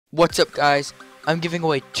What's up, guys? I'm giving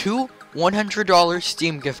away 2 $100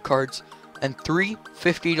 Steam gift cards and 3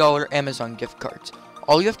 $50 Amazon gift cards.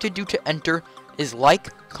 All you have to do to enter is like,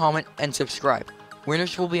 comment, and subscribe.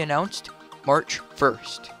 Winners will be announced March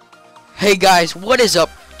 1st. Hey guys, what is up?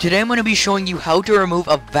 Today I'm going to be showing you how to remove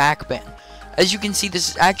a VAC ban. As you can see, this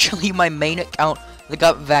is actually my main account that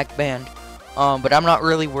got VAC banned. But I'm not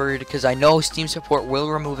really worried because I know Steam support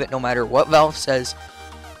will remove it no matter what Valve says.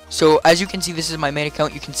 So as you can see, this is my main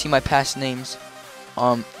account. You can see my past names.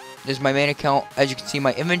 This is my main account. As you can see,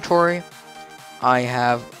 my inventory. I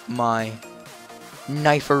have my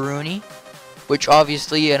knife-a-rooney, which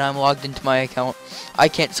obviously, and I'm logged into my account, I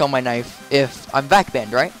can't sell my knife if I'm VAC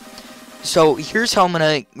banned, right? So here's how I'm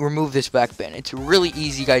gonna remove this VAC ban. It's really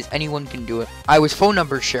easy, guys. Anyone can do it. I was phone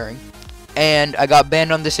number sharing, and I got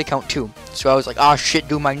banned on this account too. So I was like, oh shit,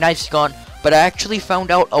 dude, my knife's gone. But I actually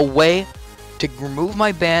found out a way to remove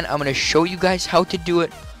my ban. I'm gonna show you guys how to do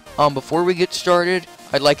it. Before we get started,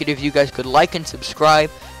 I'd like it if you guys could like and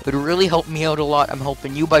subscribe. It would really help me out a lot. I'm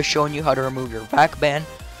helping you by showing you how to remove your VAC ban.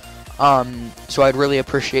 So I'd really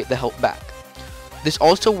appreciate the help back. This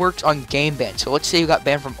also works on game ban. So let's say you got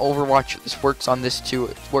banned from Overwatch. This works on this too.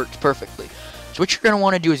 It works perfectly. So what you're gonna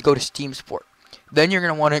want to do is go to Steam support. Then you're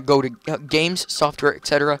gonna want to go to games, software,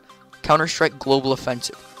 etc. Counter-Strike Global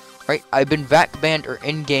Offensive. Right? I've been VAC banned or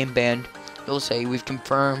in-game banned. It'll say we've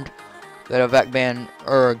confirmed that a VAC ban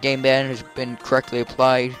or a game ban has been correctly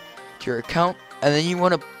applied to your account. And then you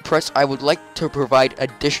want to press I would like to provide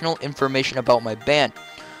additional information about my ban.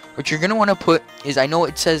 What you're gonna want to put is, I know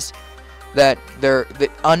it says that they're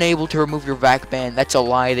unable to remove your VAC ban. That's a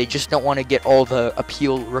lie. They just don't want to get all the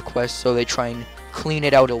appeal requests, so they try and clean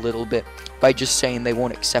it out a little bit by just saying they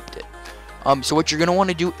won't accept it. So what you're gonna want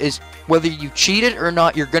to do is, whether you cheated or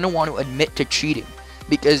not, you're gonna want to admit to cheating,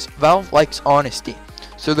 because Valve likes honesty.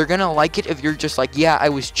 So they're gonna like it if you're just like, yeah, I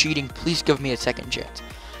was cheating, please give me a second chance.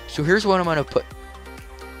 So here's what I'm gonna put.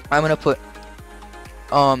 I'm gonna put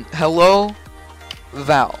hello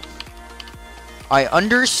Valve, I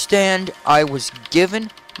understand I was given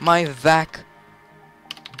my VAC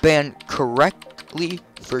ban correctly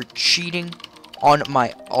for cheating on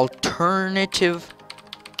my alternative,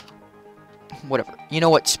 whatever, you know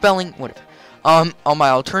what, spelling, whatever, on my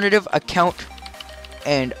alternative account,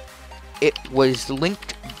 and it was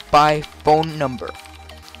linked by phone number.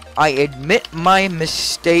 I admit my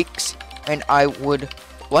mistakes and I would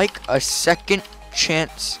like a second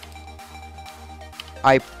chance.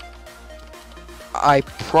 I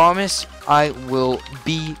promise I will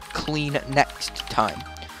be clean next time.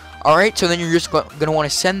 Alright, so then you're just gonna want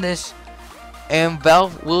to send this and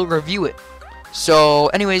Valve will review it. So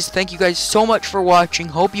anyways, thank you guys so much for watching.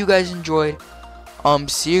 Hope you guys enjoyed.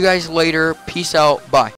 See you guys later. Peace out. Bye.